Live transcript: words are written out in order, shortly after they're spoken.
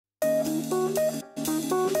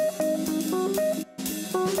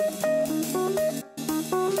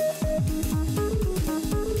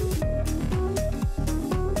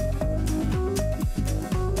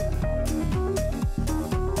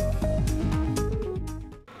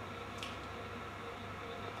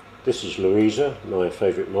This is Louisa, my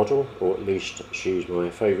favourite model, or at least she's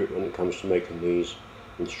my favourite when it comes to making these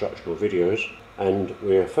instructional videos, and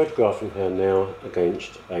we're photographing her now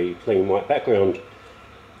against a plain white background.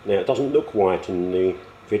 Now it doesn't look white in the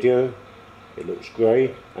video, it looks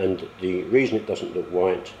grey, and the reason it doesn't look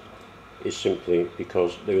white is simply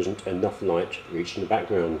because there isn't enough light reaching the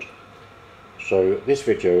background. So this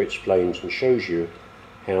video explains and shows you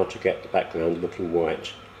how to get the background looking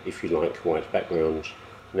white if you like white backgrounds.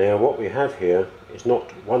 Now what we have here is not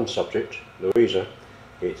one subject, Louisa,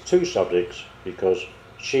 it's two subjects, because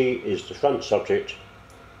she is the front subject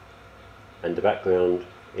and the background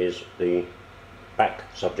is the back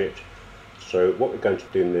subject. So what we're going to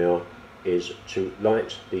do now is to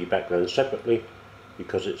light the background separately,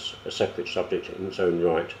 because it's a separate subject in its own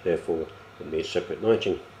right, therefore it needs separate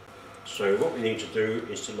lighting. So what we need to do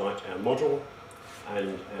is to light our model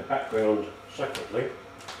and our background separately.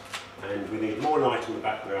 And we need more light in the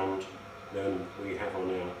background than we have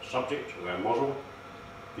on our subject or our model,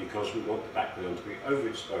 because we want the background to be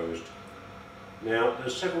overexposed. Now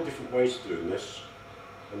there's several different ways of doing this,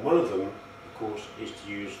 and one of them of course is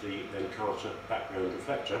to use the Carter background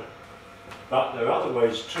reflector, but there are other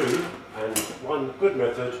ways too, and one good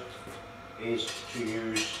method is to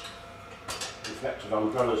use reflective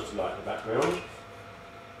umbrellas to light the background.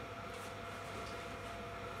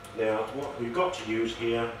 Now what we've got to use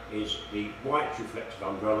here is the white reflective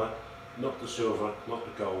umbrella, not the silver, not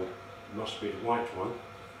the gold, it must be the white one.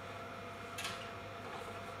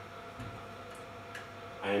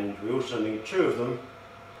 And we also need two of them,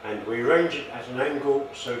 and we arrange it at an angle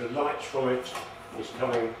so the light from it is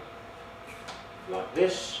coming like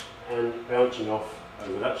this and bouncing off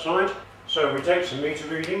over that side. So we take some meter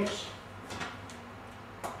readings.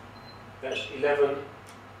 That's 11,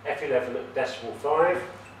 F11 at decimal 5.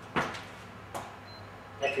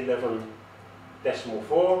 F11 decimal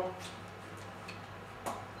 4,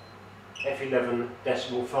 F11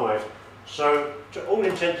 decimal 5. So to all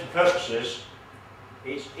intents and purposes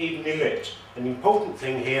it's evenly lit. An important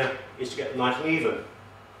thing here is to get the lighting even.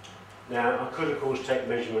 Now I could of course take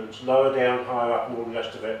measurements lower down, higher up and all the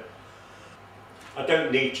rest of it. I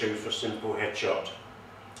don't need to for a simple headshot.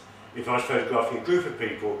 If I was photographing a group of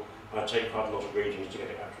people, I'd take quite a lot of readings to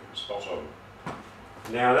get it absolutely spot on.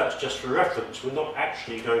 Now that's just for reference, we're not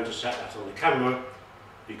actually going to set that on the camera,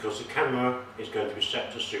 because the camera is going to be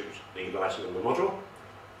set to suit the lighting on the model,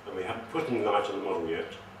 and we haven't put any light on the model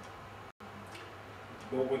yet.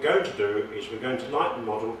 What we're going to do is we're going to light the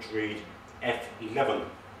model to read F11.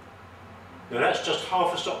 Now that's just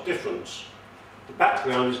half a stop difference. The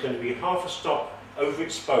background is going to be half a stop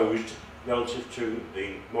overexposed relative to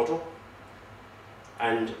the model,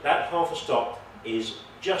 and that half a stop is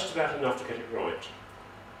just about enough to get it right.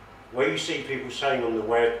 Where you see people saying on the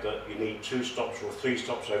web that you need 2 stops or 3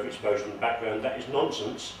 stops overexposure in the background, that is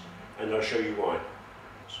nonsense, and I'll show you why.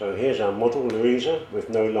 So here's our model Louisa with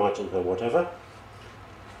no light on her whatever.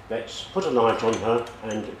 Let's put a light on her,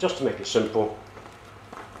 and just to make it simple,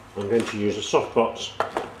 I'm going to use a softbox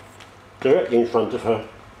directly in front of her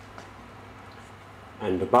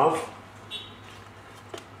and above.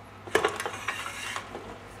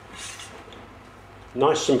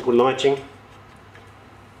 Nice simple lighting,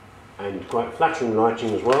 and quite flattering lighting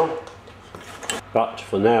as well. But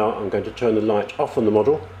for now I'm going to turn the light off on the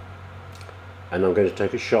model, and I'm going to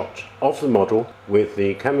take a shot of the model with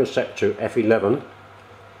the camera set to F11,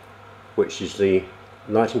 which is the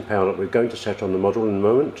lighting power that we're going to set on the model in a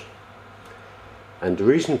moment. And the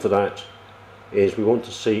reason for that is we want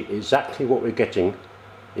to see exactly what we're getting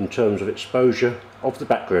in terms of exposure of the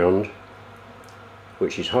background,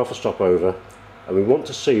 which is half a stop over, and we want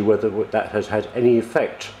to see whether that has had any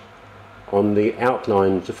effect on the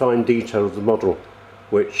outline, the fine detail of the model,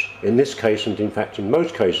 which in this case, and in fact in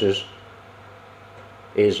most cases,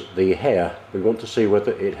 is the hair. We want to see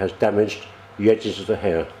whether it has damaged the edges of the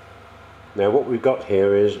hair. Now what we've got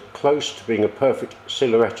here is close to being a perfect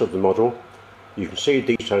silhouette of the model. You can see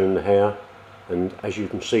detail in the hair, and as you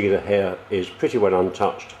can see the hair is pretty well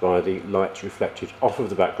untouched by the light reflected off of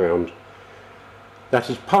the background. That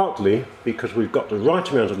is partly because we've got the right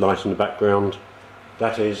amount of light in the background.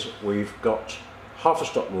 That is, we've got half a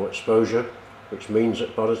stop more exposure, which means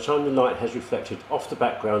that by the time the light has reflected off the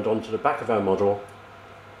background onto the back of our model,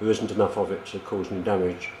 there isn't enough of it to cause any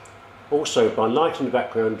damage. Also, by lighting the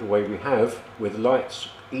background the way we have, with lights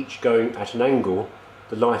each going at an angle,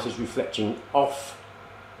 the light is reflecting off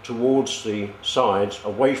towards the sides,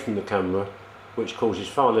 away from the camera, which causes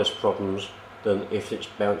far less problems than if it's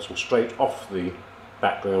bouncing straight off the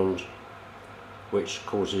background, which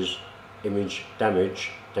causes image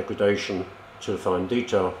damage, degradation to the fine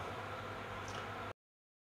detail.